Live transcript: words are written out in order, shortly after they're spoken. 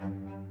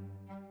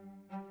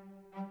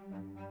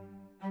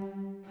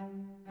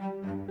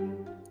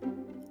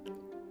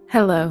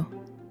Hello,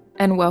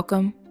 and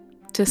welcome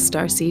to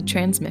Starseed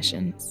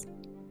Transmissions.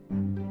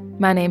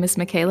 My name is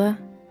Michaela,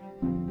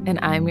 and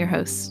I'm your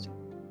host.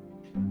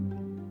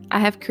 I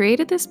have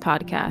created this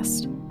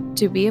podcast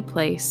to be a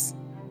place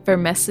for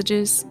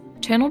messages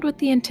channeled with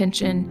the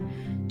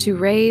intention to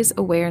raise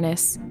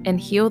awareness and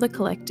heal the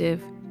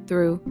collective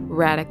through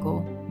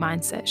radical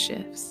mindset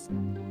shifts.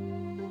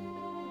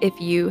 If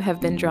you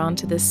have been drawn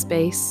to this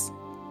space,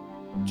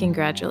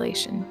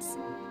 congratulations.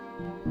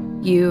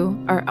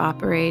 You are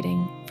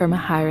operating from a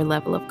higher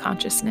level of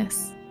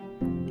consciousness.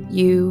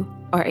 You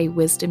are a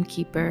wisdom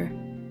keeper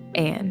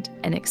and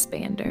an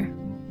expander.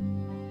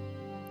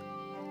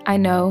 I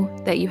know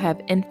that you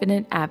have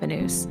infinite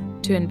avenues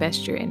to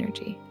invest your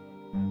energy.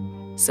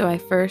 So I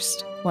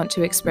first want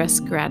to express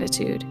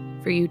gratitude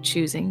for you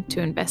choosing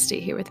to invest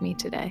it here with me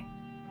today.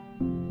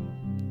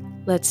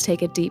 Let's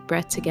take a deep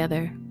breath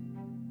together.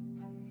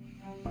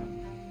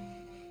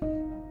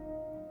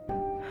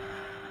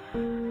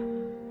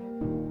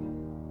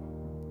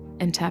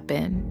 And tap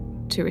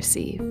in to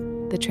receive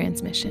the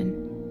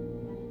transmission.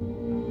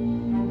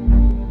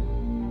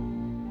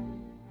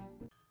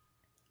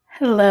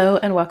 Hello,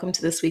 and welcome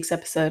to this week's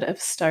episode of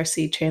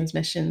Starseed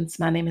Transmissions.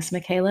 My name is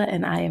Michaela,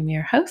 and I am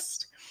your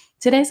host.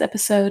 Today's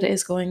episode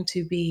is going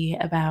to be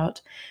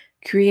about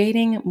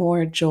creating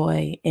more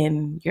joy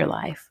in your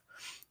life.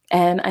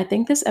 And I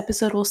think this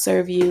episode will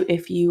serve you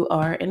if you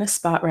are in a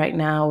spot right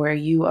now where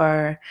you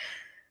are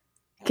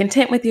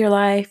content with your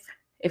life.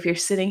 If you're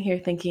sitting here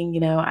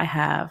thinking, I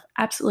have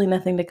absolutely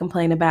nothing to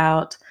complain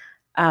about,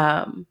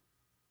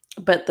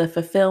 but the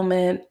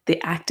fulfillment,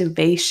 the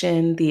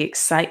activation, the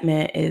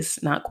excitement is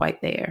not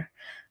quite there.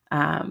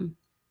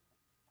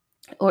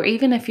 Or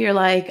even if you're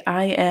like,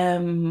 I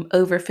am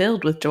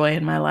overfilled with joy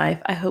in my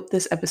life, I hope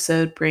this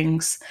episode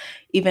brings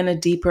even a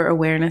deeper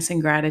awareness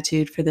and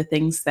gratitude for the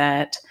things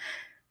that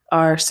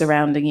are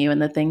surrounding you and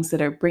the things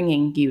that are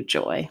bringing you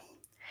joy.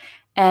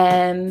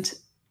 And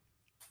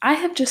I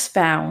have just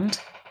found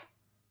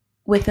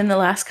within the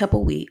last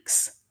couple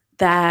weeks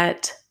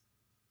that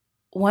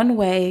one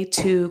way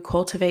to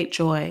cultivate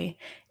joy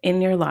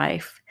in your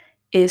life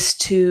is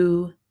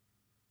through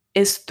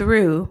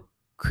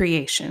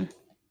creation.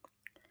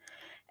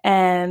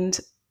 And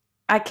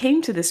I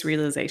came to this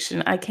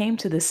realization, I came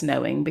to this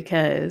knowing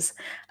because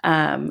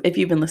if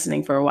you've been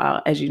listening for a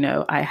while, as you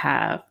know, I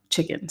have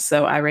chickens.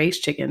 So I raise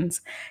chickens,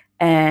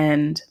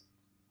 and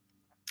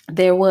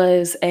there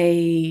was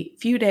a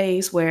few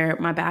days where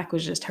my back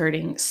was just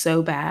hurting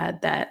so bad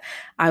that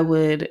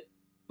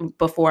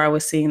before I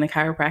was seeing the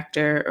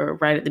chiropractor, or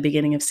right at the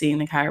beginning of seeing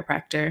the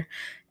chiropractor,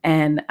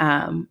 and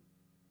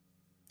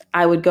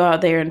I would go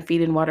out there and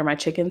feed and water my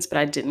chickens, but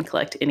I didn't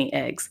collect any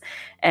eggs.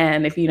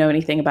 And if you know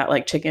anything about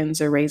like chickens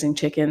or raising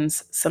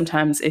chickens,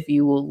 sometimes if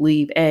you will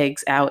leave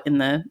eggs out in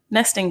the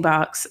nesting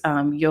box,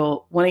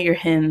 one of your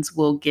hens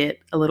will get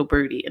a little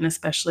broody, and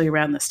especially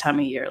around this time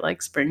of year,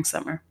 like spring,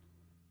 summer.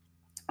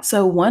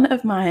 So one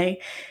of my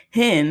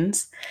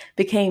hens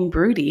became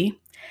broody,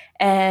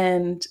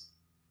 and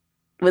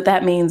what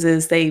that means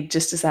is they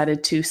just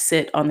decided to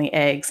sit on the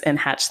eggs and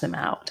hatch them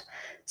out.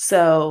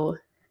 So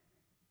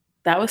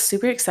that was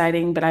super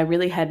exciting, but I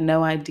really had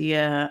no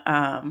idea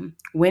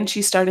when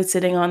she started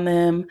sitting on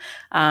them,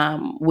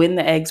 when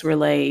the eggs were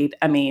laid.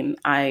 I mean,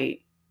 I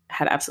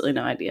had absolutely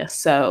no idea.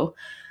 So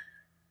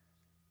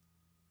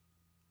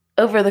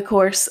over the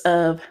course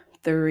of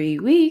 3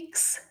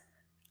 weeks,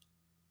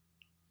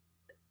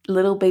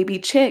 little baby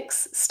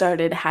chicks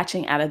started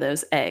hatching out of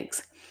those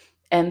eggs.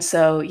 And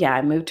so,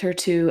 I moved her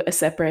to a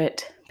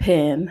separate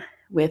pen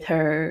with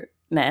her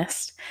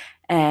nest,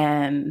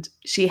 and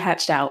she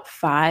hatched out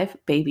 5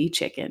 baby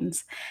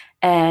chickens.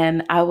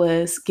 And I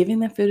was giving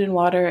them food and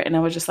water, and I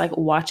was just like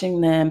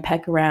watching them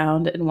peck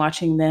around and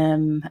watching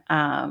them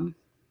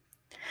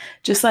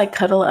just like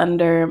cuddle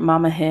under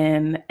mama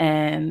hen,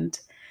 and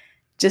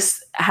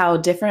just how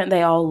different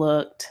they all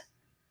looked,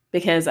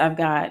 because I've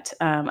got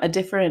a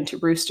different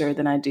rooster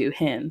than I do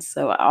hens.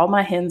 So all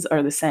my hens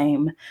are the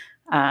same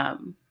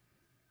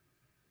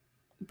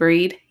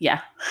breed.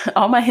 Yeah.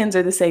 All my hens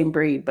are the same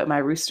breed, but my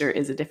rooster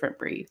is a different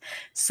breed.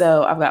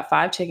 So I've got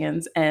 5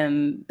 chickens,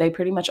 and they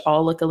pretty much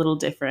all look a little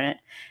different.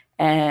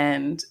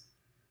 And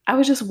I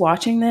was just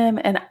watching them,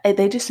 and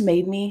they just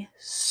made me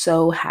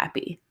so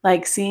happy.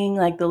 Like seeing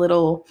like the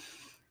little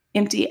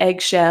empty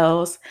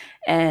eggshells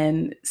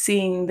and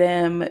seeing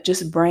them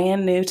just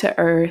brand new to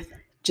earth,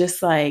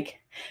 just like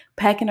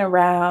pecking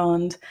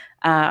around.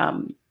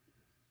 And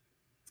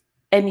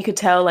you could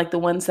tell like the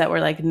ones that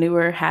were like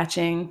newer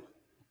hatching,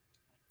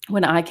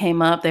 when I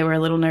came up, they were a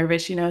little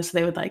nervous, so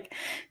they would like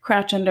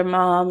crouch under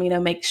mom,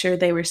 make sure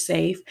they were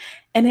safe.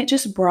 And it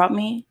just brought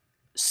me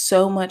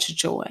so much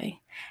joy.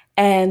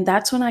 And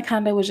that's when I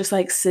kind of was just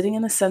like sitting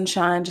in the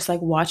sunshine, just like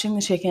watching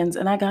the chickens.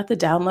 And I got the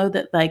download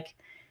that like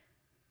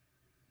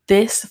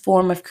this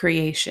form of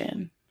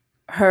creation,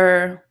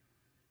 her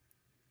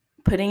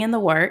putting in the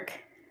work,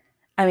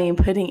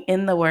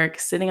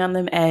 sitting on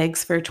them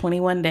eggs for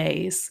 21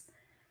 days,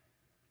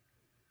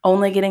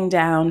 only getting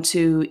down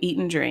to eat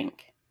and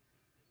drink,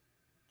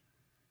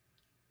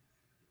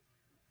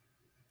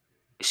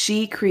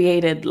 she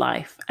created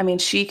life. I mean,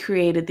 she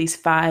created these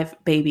 5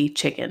 baby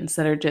chickens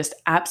that are just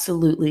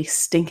absolutely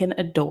stinking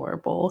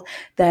adorable,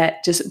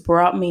 that just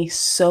brought me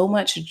so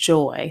much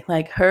joy.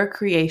 Like, her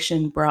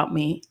creation brought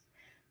me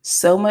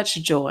so much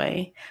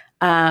joy.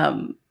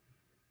 Um,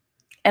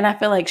 and I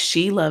feel like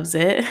she loves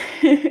it.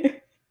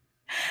 I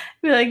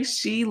feel like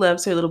she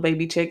loves her little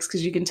baby chicks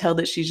because you can tell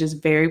that she's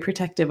just very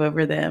protective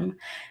over them.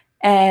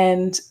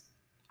 And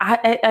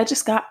I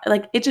just got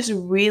like, it just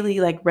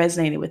really like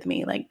resonated with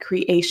me. Like,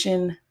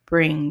 creation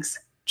brings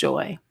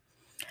joy.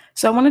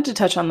 So I wanted to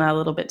touch on that a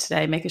little bit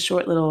today, make a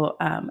short little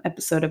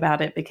episode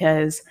about it,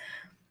 because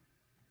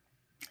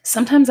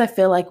sometimes I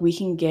feel like we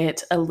can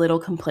get a little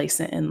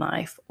complacent in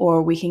life,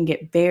 or we can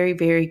get very,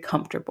 very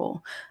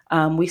comfortable.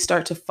 We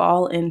start to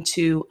fall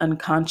into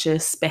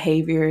unconscious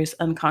behaviors,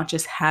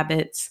 unconscious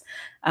habits,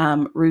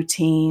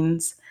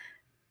 routines.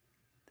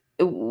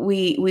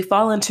 We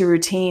fall into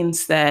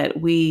routines that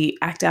we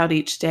act out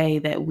each day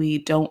that we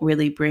don't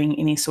really bring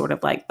any sort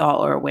of like thought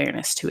or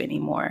awareness to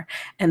anymore.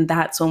 And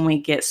that's when we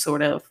get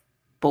sort of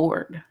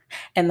bored.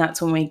 And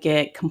that's when we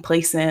get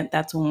complacent.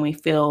 That's when we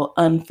feel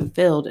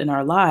unfulfilled in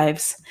our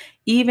lives,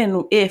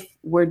 even if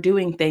we're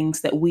doing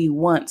things that we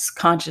once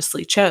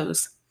consciously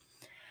chose.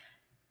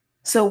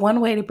 So,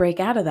 one way to break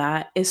out of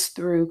that is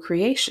through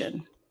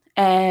creation.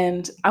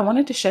 And I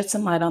wanted to shed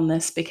some light on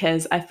this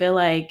because I feel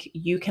like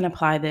you can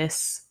apply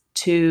this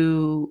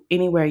to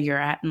anywhere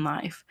you're at in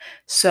life.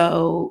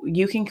 So,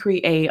 you can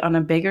create on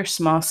a big or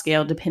small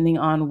scale depending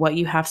on what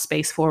you have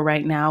space for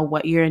right now,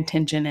 what your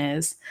intention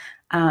is.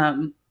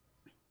 Um,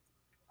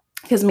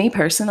 because me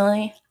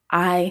personally,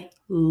 I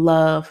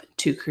love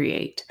to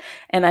create.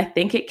 And I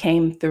think it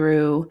came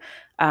through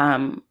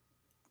um,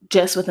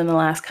 just within the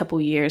last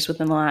couple years,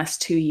 within the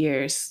last 2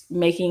 years,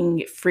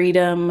 making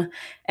freedom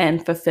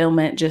and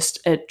fulfillment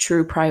just a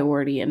true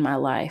priority in my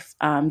life.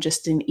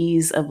 Just an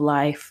ease of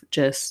life,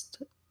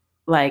 just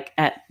like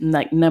at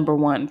like number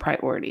one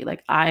priority.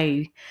 Like,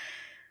 I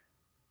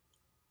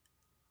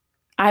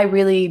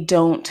really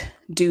don't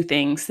do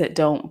things that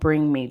don't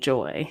bring me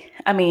joy.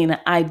 I mean,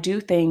 I do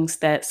things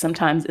that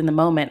sometimes in the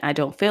moment I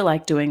don't feel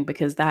like doing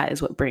because that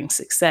is what brings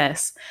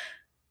success.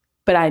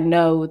 But I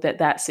know that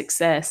that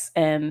success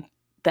and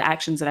the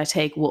actions that I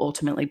take will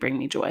ultimately bring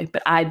me joy.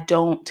 But I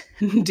don't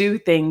do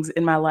things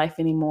in my life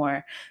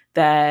anymore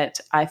that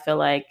I feel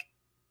like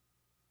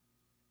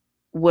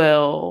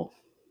will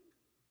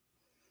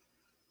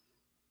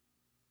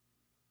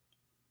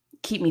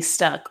keep me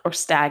stuck or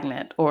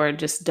stagnant or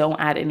just don't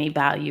add any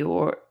value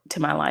or to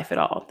my life at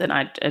all. Then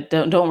I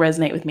don't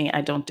resonate with me.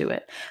 I don't do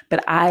it.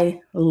 But I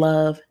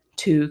love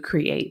to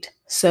create.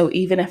 So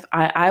even if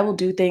I will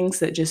do things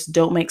that just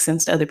don't make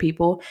sense to other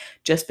people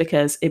just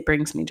because it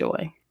brings me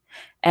joy.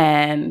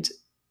 And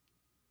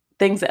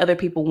things that other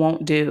people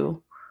won't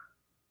do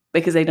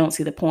because they don't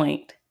see the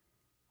point,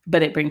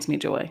 but it brings me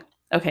joy.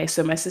 Okay,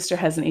 so my sister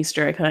has an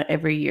Easter egg hunt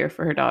every year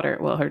for her daughter.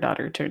 Well, her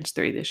daughter turns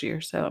 3 this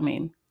year. So, I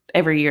mean,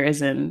 every year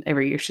is in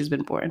every year she's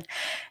been born.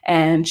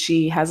 And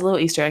she has a little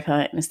Easter egg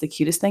hunt, and it's the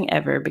cutest thing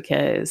ever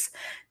because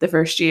the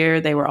first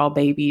year they were all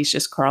babies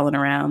just crawling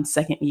around.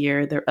 Second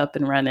year, they're up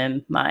and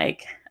running.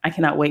 Like, I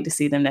cannot wait to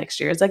see them next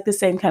year. It's like the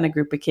same kind of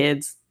group of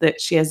kids that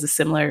she has the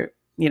similar,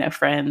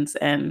 friends.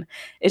 And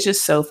it's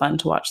just so fun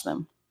to watch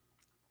them.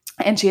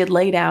 And she had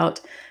laid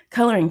out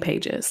coloring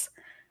pages.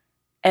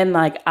 And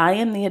like, I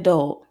am the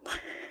adult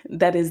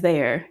that is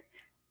there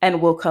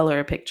and will color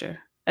a picture.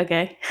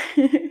 Okay.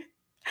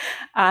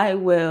 I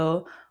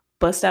will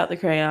bust out the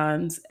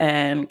crayons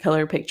and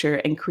color a picture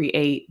and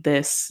create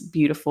this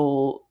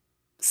beautiful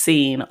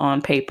scene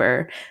on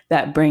paper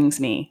that brings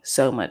me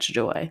so much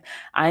joy.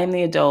 I am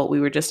the adult. We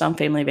were just on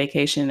family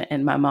vacation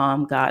and my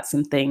mom got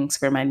some things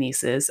for my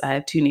nieces. I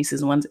have 2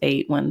 nieces, one's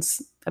 8,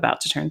 one's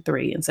about to turn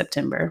 3 in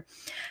September.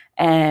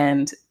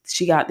 And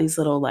she got these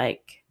little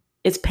like,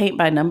 it's paint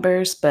by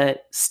numbers,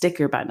 but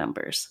sticker by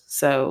numbers.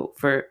 So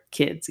for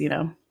kids.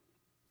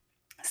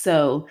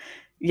 So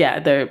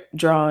yeah, they're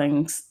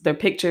drawings, they're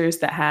pictures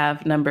that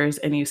have numbers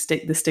and you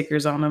stick the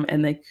stickers on them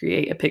and they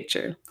create a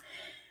picture.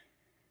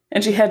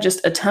 And she had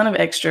just a ton of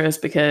extras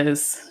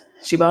because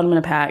she bought them in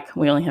a pack.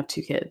 We only have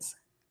 2 kids.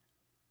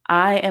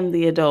 I am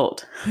the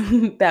adult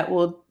that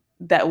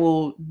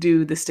will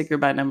do the sticker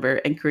by number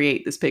and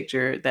create this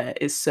picture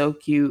that is so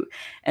cute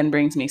and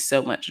brings me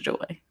so much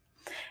joy.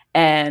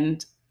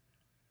 And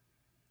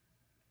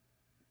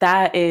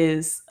that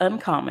is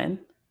uncommon.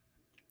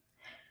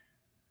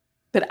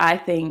 But I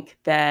think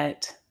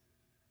that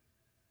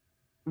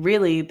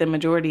really the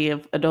majority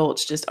of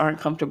adults just aren't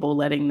comfortable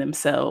letting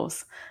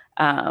themselves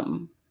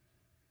um,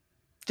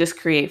 just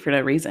create for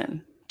no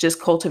reason,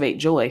 just cultivate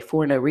joy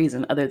for no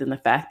reason other than the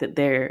fact that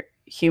they're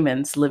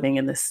humans living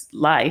in this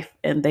life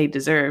and they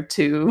deserve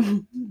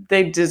to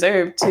they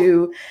deserve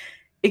to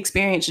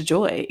experience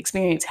joy,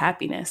 experience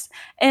happiness.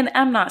 And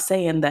I'm not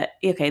saying that,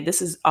 okay,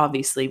 this is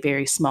obviously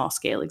very small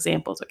scale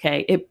examples,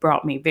 okay? It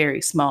brought me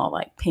very small,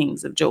 like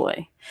pings of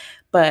joy.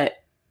 But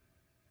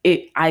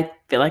I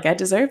feel like I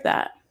deserve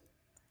that.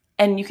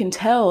 And you can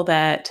tell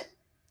that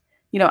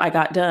I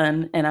got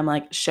done and I'm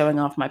like showing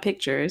off my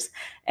pictures,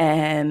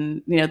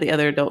 and the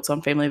other adults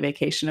on family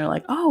vacation are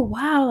like, "Oh,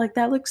 wow, like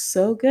that looks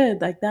so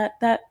good." Like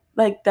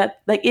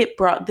it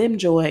brought them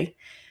joy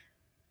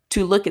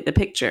to look at the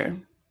picture.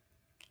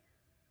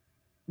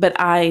 But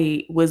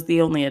I was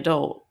the only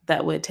adult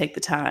that would take the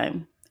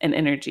time and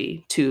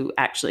energy to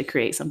actually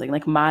create something.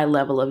 Like my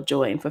level of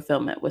joy and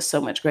fulfillment was so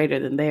much greater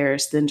than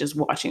theirs than just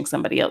watching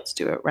somebody else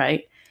do it,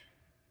 right?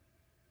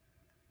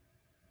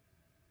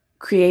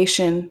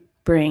 Creation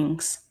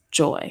brings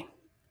joy.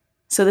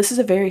 So this is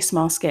a very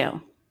small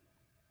scale.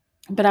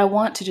 But I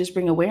want to just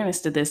bring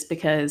awareness to this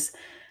because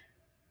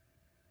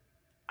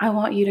I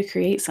want you to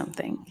create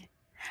something.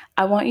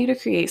 I want you to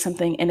create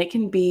something, and it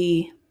can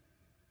be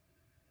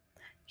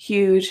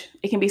huge.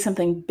 It can be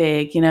something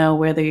big,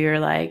 whether you're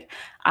like,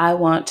 I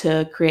want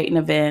to create an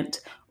event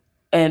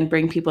and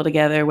bring people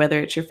together, whether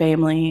it's your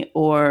family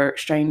or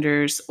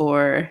strangers,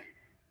 or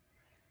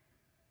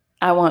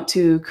I want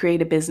to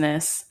create a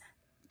business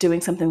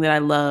doing something that I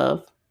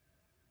love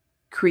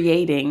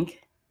creating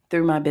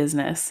through my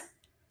business,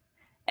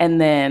 and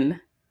then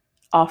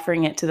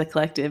offering it to the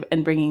collective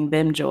and bringing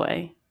them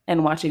joy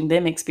and watching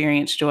them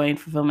experience joy and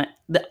fulfillment.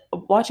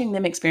 Watching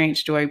them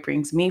experience joy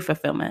brings me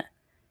fulfillment.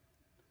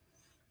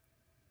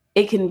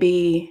 It can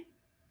be,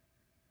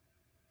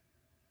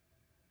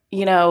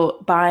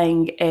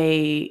 buying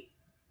a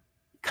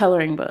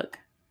coloring book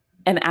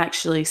and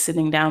actually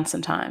sitting down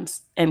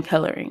sometimes and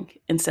coloring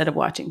instead of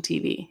watching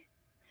TV.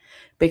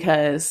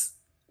 Because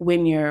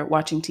when you're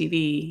watching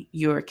TV,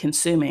 you're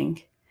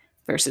consuming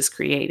versus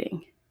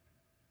creating.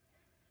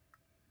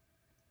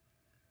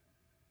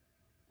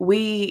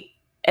 We,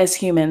 as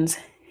humans,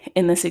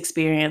 in this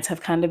experience,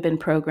 have kind of been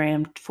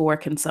programmed for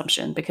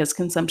consumption because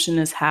consumption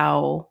is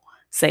how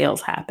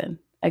sales happen.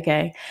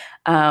 Okay.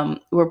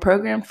 We're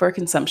programmed for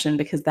consumption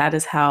because that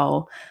is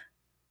how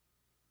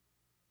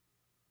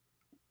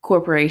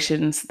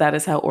corporations, that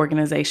is how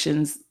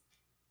organizations,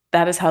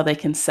 that is how they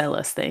can sell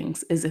us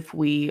things, is if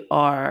we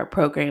are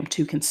programmed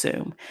to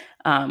consume.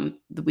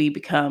 We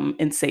become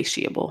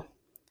insatiable.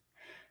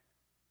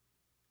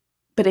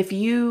 But if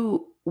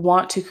you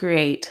want to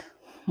create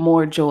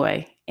more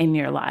joy in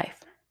your life,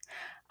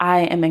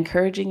 I am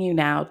encouraging you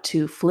now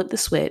to flip the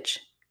switch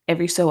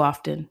every so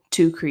often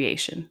to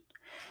creation.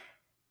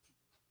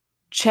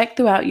 Check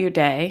throughout your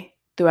day,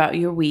 throughout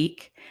your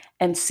week,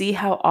 and see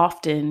how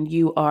often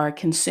you are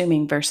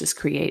consuming versus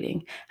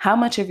creating. How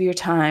much of your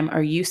time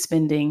are you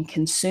spending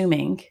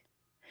consuming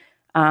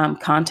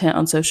content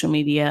on social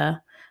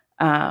media,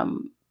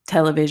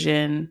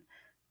 television,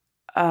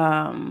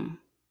 um,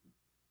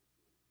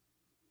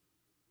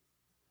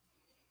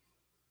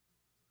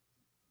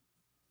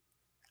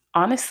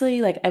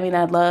 honestly,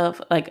 I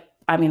love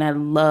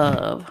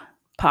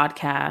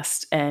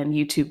podcasts and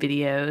YouTube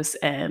videos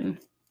and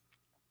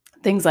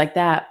things like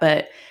that,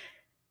 but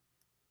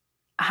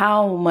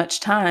how much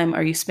time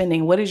are you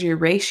spending? What is your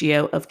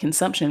ratio of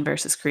consumption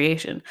versus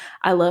creation?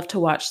 I love to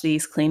watch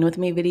these clean with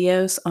me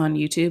videos on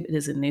YouTube. It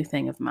is a new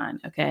thing of mine.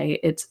 Okay.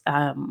 It's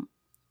her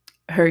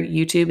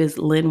YouTube is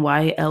Lynn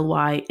White,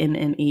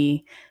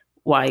 Lynnne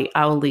White.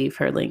 I will leave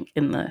her link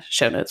in the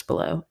show notes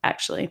below.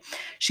 Actually,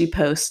 she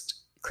posts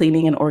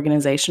cleaning and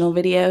organizational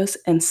videos,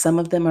 and some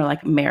of them are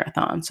like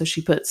marathons. So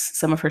she puts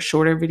some of her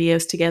shorter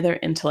videos together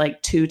into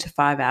like 2 to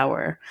 5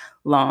 hour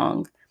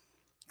long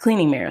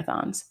cleaning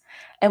marathons.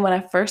 And when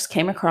I first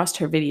came across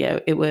her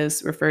video, it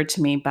was referred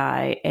to me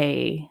by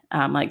a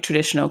like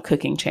traditional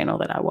cooking channel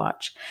that I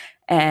watch.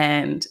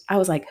 And I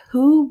was like,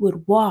 who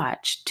would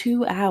watch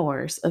 2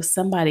 hours of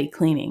somebody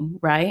cleaning,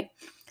 right?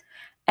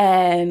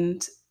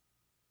 And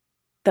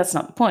that's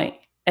not the point.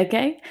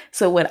 Okay.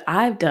 So what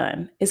I've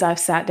done is I've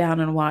sat down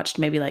and watched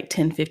maybe like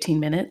 10,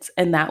 15 minutes,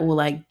 and that will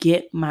like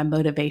get my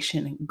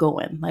motivation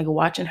going. Like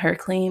watching her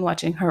clean,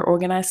 watching her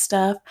organize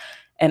stuff,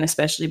 and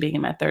especially being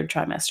in my third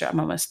trimester,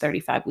 I'm almost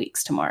 35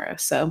 weeks tomorrow.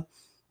 So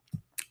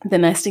the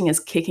nesting is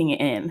kicking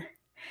in.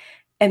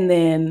 And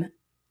then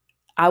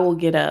I will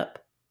get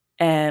up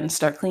and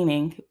start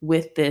cleaning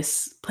with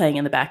this playing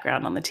in the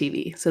background on the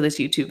TV. So this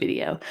YouTube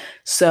video.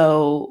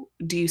 So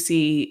do you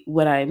see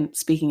what I'm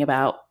speaking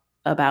about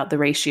the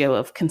ratio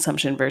of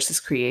consumption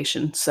versus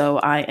creation? So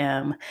I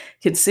am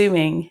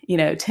consuming,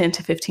 10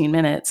 to 15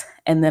 minutes,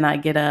 and then I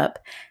get up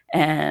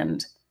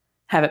and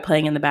have it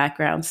playing in the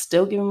background,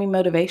 still giving me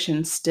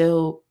motivation,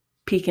 still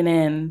peeking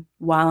in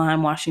while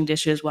I'm washing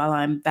dishes, while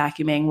I'm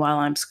vacuuming, while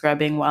I'm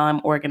scrubbing, while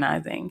I'm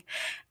organizing.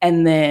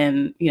 And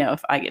then,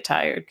 if I get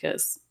tired,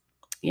 because,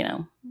 you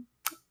know,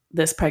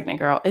 this pregnant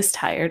girl is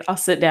tired, I'll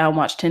sit down,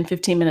 watch 10,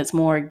 15 minutes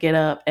more, get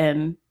up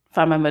and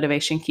find my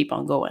motivation, keep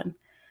on going.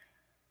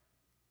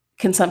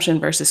 Consumption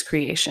versus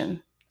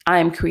creation. I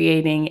am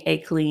creating a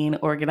clean,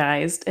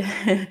 organized,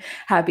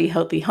 happy,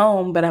 healthy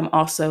home, but I'm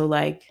also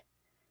like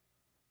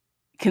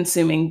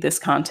consuming this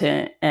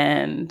content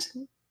and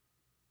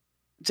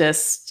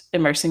just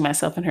immersing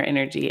myself in her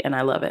energy, and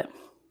I love it.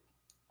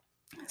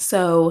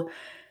 So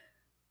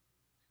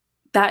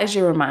that is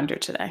your reminder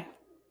today.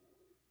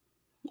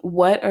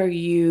 What are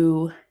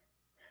you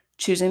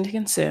choosing to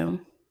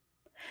consume?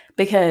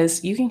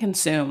 because you can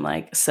consume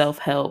like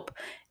self-help,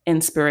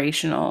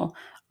 inspirational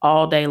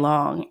all day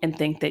long and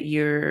think that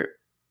you're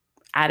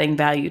adding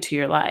value to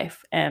your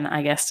life. And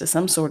I guess to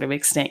some sort of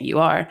extent you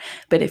are.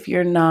 But if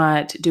you're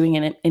not doing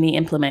any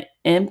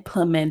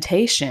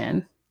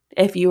implementation,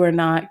 if you are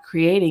not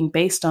creating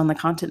based on the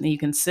content that you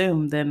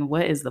consume, then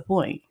what is the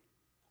point?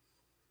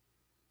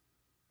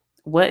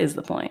 What is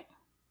the point?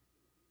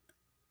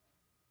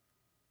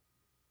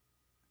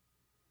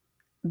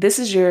 This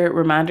is your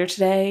reminder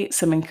today,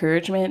 some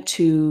encouragement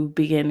to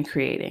begin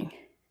creating.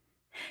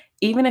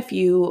 Even if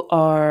you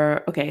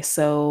are, okay,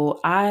 so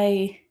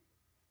I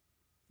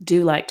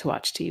do like to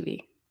watch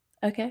TV.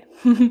 Okay.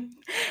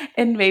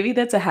 And maybe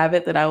that's a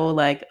habit that I will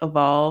like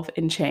evolve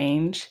and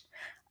change.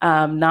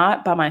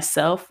 Not by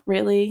myself,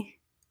 really.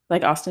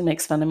 Like Austin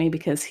makes fun of me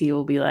because he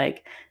will be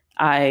like,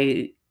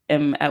 I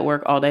am at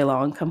work all day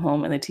long, come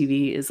home, and the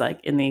TV is like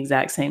in the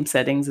exact same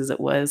settings as it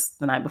was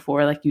the night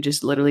before. Like you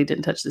just literally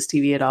didn't touch this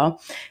TV at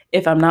all.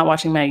 If I'm not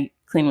watching my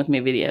clean with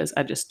me videos,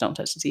 I just don't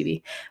touch the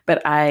TV.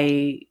 But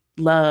I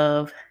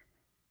love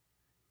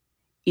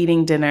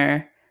eating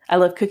dinner. I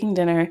love cooking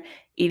dinner,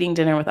 eating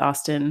dinner with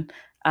Austin.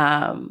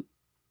 Um,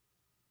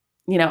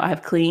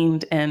 I've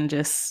cleaned and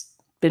just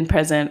been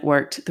present,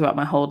 worked throughout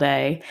my whole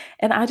day.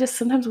 And I just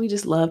sometimes we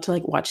just love to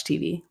like watch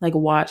TV, like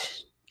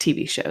watch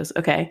TV shows.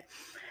 Okay.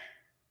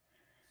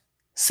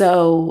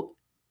 So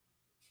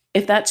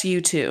if that's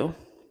you too,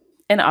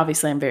 and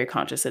obviously I'm very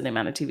conscious of the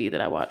amount of TV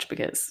that I watch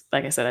because,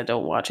 like I said, I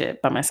don't watch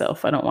it by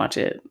myself. I don't watch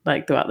it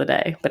like throughout the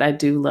day, but I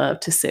do love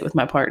to sit with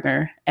my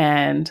partner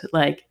and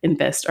like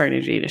invest our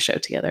energy in a show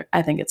together.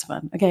 I think it's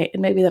fun. Okay.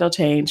 And maybe that'll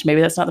change.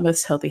 Maybe that's not the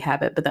most healthy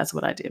habit, but that's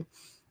what I do.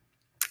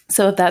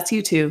 So if that's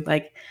you too,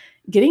 like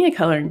getting a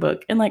coloring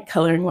book and like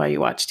coloring while you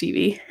watch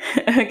TV.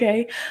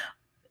 Okay.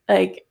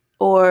 Like,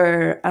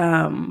 or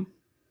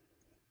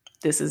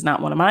this is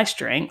not one of my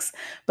strengths,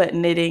 but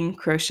knitting,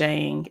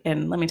 crocheting.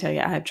 And let me tell you,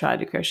 I have tried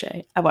to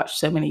crochet. I watched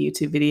so many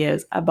YouTube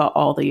videos. I bought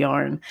all the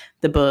yarn,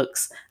 the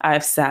books.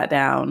 I've sat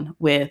down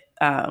with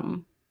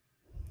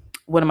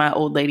one of my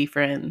old lady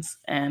friends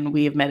and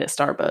we have met at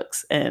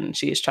Starbucks and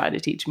she has tried to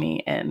teach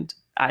me. And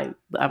I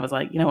was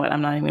like, you know what?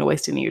 I'm not even going to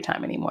waste any of your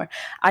time anymore.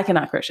 I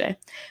cannot crochet,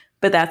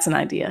 but that's an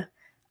idea.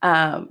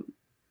 Um,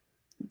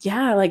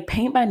 yeah, like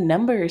paint by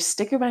numbers,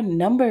 sticker by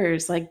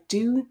numbers, like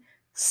do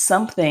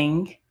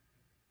something,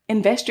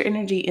 invest your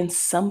energy in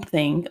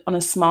something on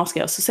a small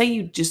scale. So say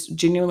you just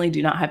genuinely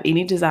do not have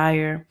any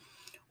desire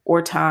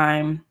or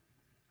time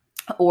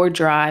or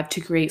drive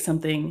to create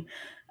something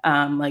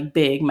like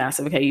big,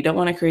 massive. Okay, you don't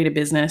want to create a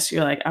business.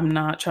 You're like, I'm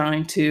not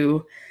trying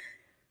to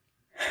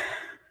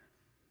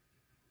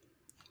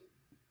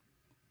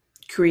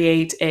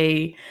create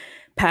a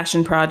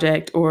passion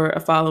project or a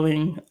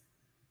following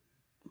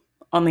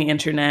on the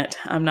internet.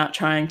 I'm not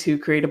trying to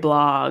create a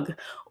blog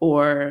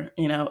or,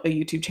 a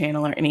YouTube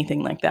channel or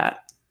anything like that.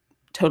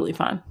 Totally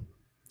fine.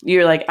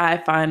 You're like, I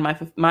find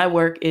my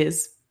work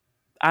is,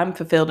 I'm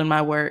fulfilled in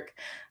my work.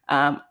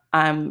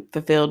 I'm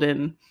fulfilled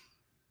in,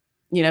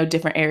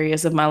 different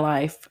areas of my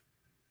life.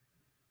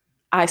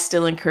 I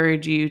still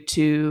encourage you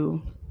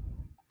to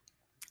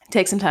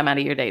take some time out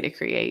of your day to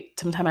create,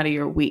 some time out of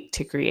your week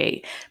to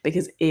create,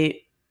 because it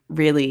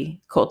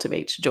really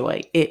cultivates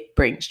joy. It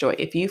brings joy.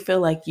 If you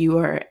feel like you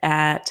are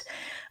at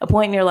a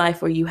point in your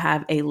life where you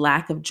have a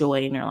lack of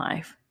joy in your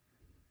life,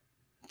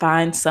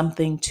 find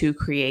something to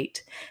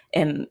create.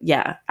 And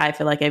yeah, I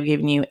feel like I've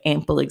given you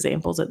ample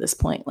examples at this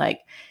point,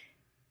 like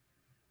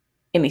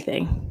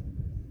anything,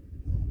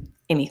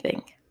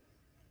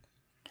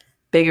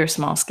 big or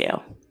small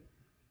scale.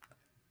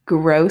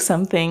 Grow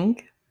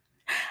something.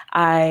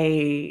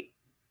 I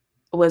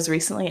was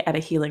recently at a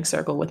healing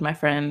circle with my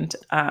friend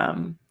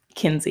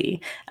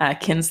Kinsey,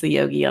 Kins the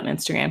Yogi on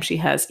Instagram. She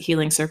has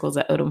healing circles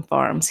at Odom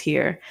Farms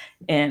here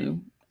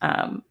in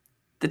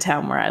the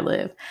town where I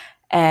live.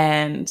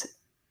 And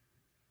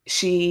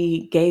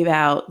she gave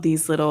out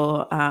these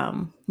little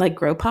like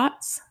grow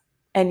pots,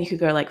 and you could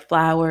grow like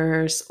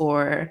flowers,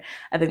 or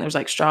I think there's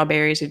like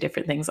strawberries or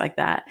different things like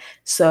that.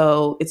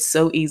 So it's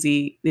so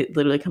easy. It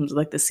literally comes with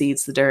like the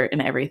seeds, the dirt,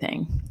 and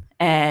everything.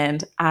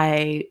 And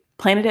I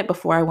planted it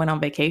before I went on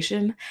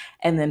vacation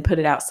and then put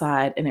it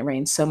outside, and it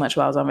rained so much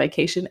while I was on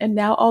vacation. And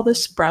now all the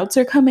sprouts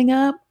are coming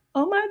up.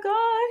 Oh my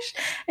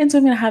gosh. And so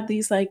I'm going to have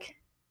these like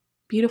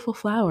beautiful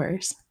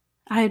flowers.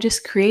 I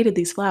just created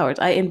these flowers.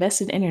 I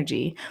invested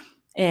energy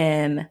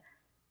in,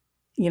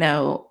 you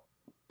know,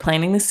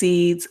 planting the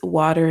seeds,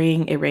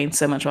 watering. It rained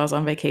so much while I was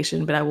on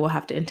vacation, but I will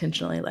have to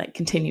intentionally like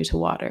continue to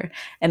water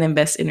and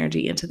invest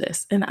energy into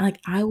this. And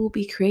I will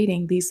be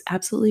creating these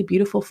absolutely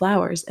beautiful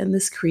flowers. And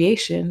this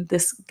creation,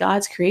 this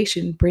God's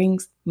creation,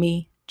 brings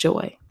me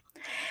joy.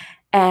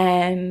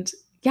 And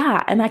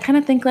yeah, and I kind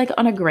of think like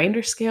on a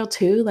grander scale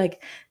too,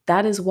 like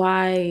that is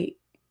why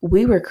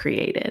we were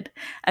created.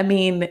 I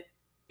mean,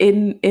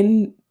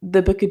 in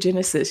the book of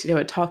Genesis,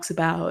 it talks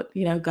about,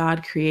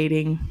 God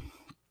creating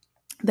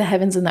the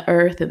heavens and the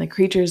earth and the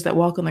creatures that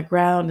walk on the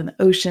ground and the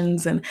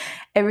oceans and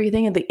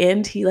everything. At the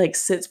end, he like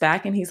sits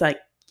back and he's like,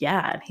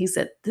 yeah. And he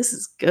said, this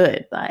is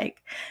good.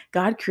 Like,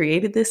 God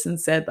created this and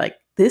said, like,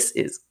 this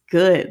is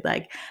good.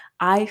 Like,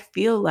 I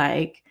feel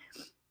like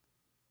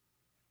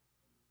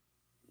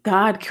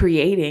God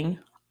creating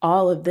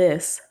all of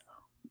this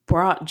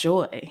brought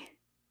joy.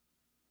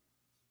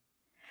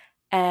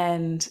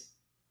 And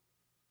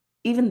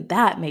even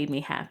that made me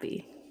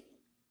happy.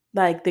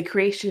 Like the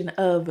creation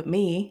of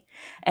me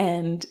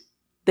and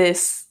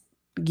this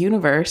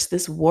universe,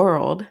 this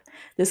world,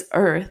 this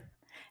earth,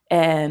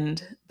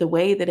 and the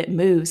way that it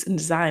moves and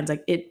designs,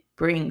 like it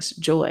brings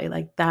joy.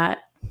 Like that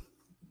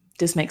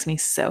just makes me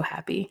so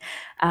happy.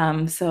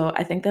 So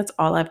I think that's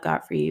all I've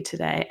got for you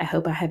today. I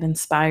hope I have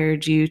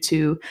inspired you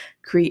to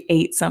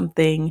create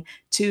something,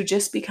 to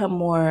just become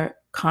more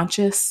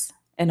conscious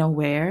and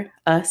aware,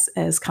 us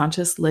as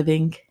conscious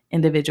living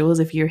individuals.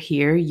 If you're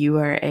here, you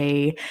are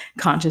a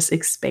conscious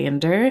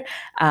expander,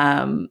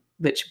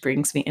 which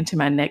brings me into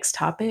my next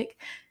topic.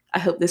 I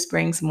hope this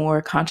brings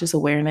more conscious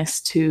awareness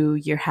to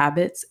your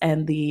habits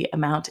and the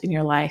amount in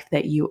your life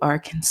that you are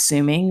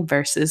consuming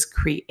versus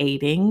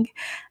creating.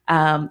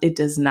 It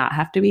does not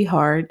have to be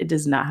hard. It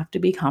does not have to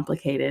be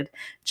complicated.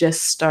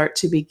 Just start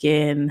to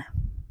begin,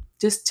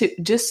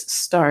 just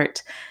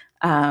start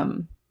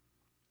um,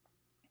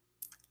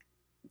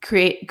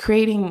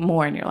 creating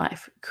more in your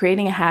life,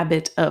 creating a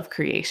habit of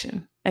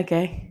creation.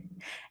 Okay.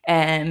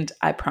 And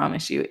I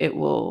promise you it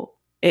will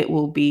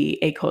be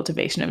a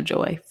cultivation of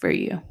joy for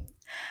you.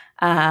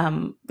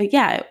 But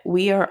yeah,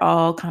 we are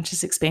all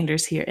conscious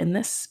expanders here in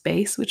this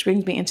space, which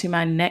brings me into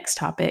my next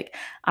topic.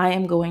 I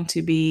am going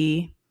to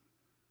be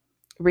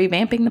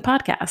revamping the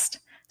podcast.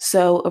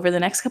 So over the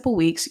next couple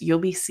weeks, you'll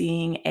be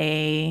seeing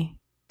a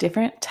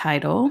different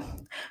title.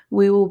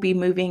 We will be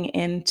moving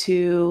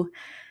into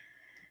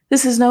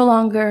this is no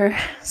longer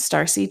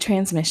Starseed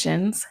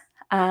Transmissions.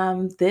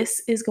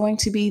 This is going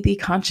to be the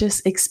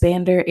Conscious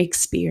Expander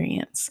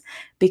Experience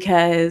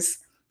because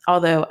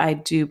although I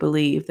do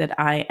believe that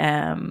I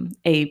am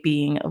a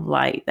being of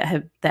light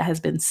that has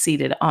been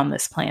seated on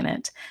this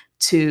planet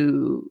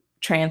to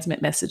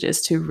transmit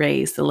messages to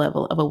raise the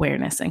level of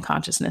awareness and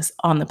consciousness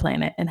on the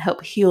planet and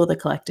help heal the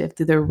collective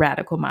through their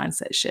radical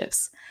mindset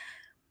shifts,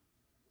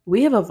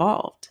 we have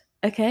evolved,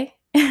 okay?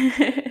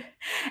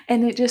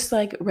 And it just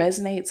like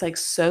resonates like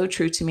so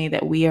true to me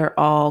that we are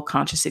all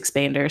conscious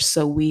expanders.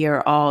 So we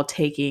are all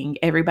taking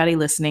everybody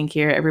listening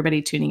here,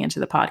 everybody tuning into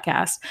the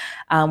podcast.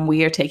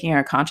 We are taking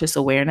our conscious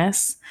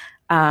awareness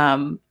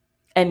and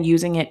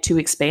using it to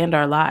expand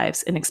our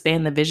lives and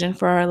expand the vision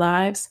for our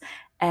lives.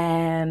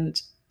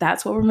 And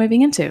that's what we're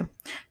moving into.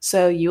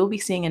 So you'll be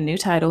seeing a new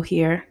title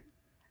here,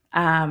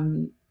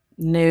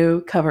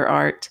 new cover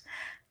art.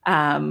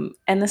 And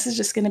this is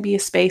just going to be a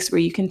space where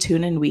you can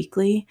tune in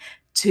weekly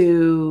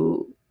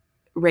to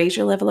raise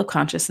your level of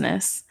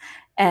consciousness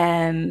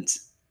and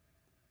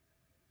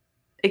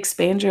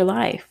expand your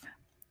life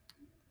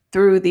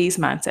through these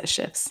mindset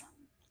shifts.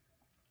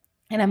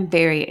 And I'm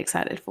very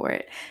excited for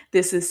it.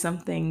 This is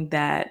something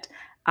that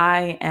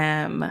I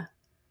am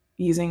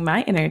using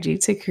my energy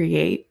to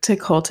create, to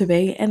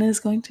cultivate, and is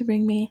going to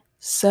bring me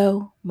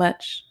so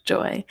much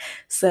joy.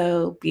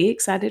 So be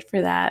excited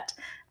for that.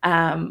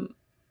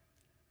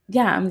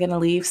 Yeah, I'm going to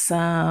leave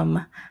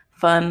some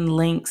fun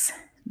links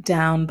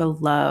down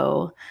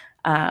below.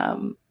 Yeah,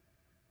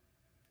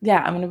 I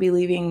think I'm going to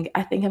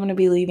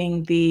be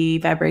leaving the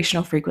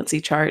vibrational frequency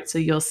chart. So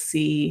you'll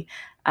see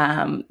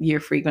your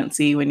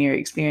frequency when you're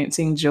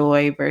experiencing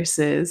joy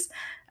versus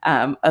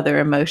other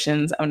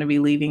emotions. I'm going to be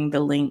leaving the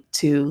link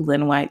to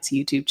Lynn White's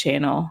YouTube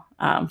channel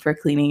for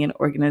cleaning and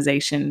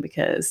organization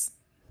because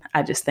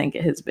I just think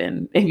it has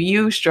been, if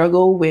you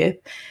struggle with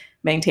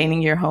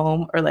maintaining your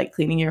home or like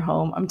cleaning your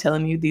home, I'm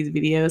telling you, these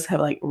videos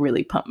have like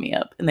really pumped me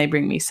up and they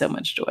bring me so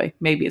much joy.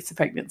 Maybe it's the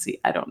pregnancy.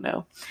 I don't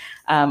know.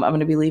 I'm going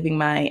to be leaving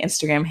my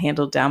Instagram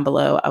handle down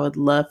below. I would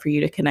love for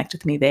you to connect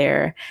with me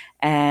there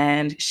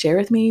and share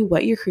with me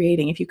what you're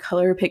creating. If you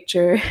color a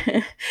picture,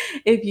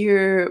 if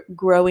you're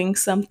growing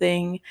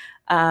something,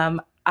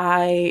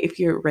 if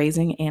you're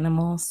raising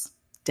animals,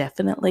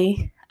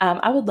 definitely.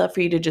 I would love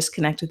for you to just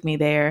connect with me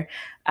there.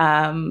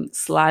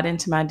 Slide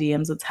into my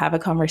DMs. Let's have a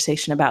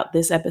conversation about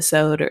this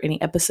episode or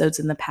any episodes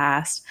in the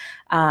past.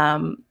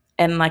 And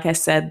like I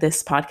said,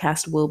 this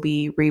podcast will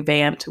be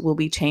revamped, will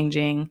be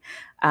changing.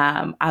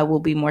 I will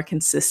be more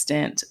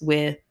consistent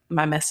with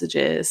my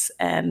messages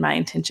and my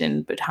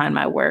intention behind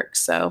my work.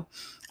 So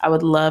I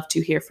would love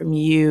to hear from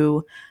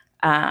you.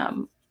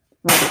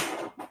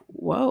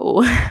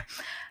 Whoa.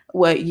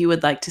 What you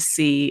would like to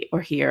see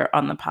or hear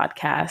on the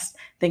podcast.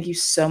 Thank you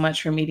so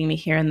much for meeting me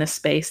here in this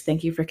space.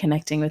 Thank you for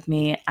connecting with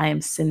me. I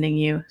am sending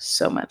you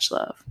so much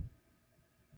love.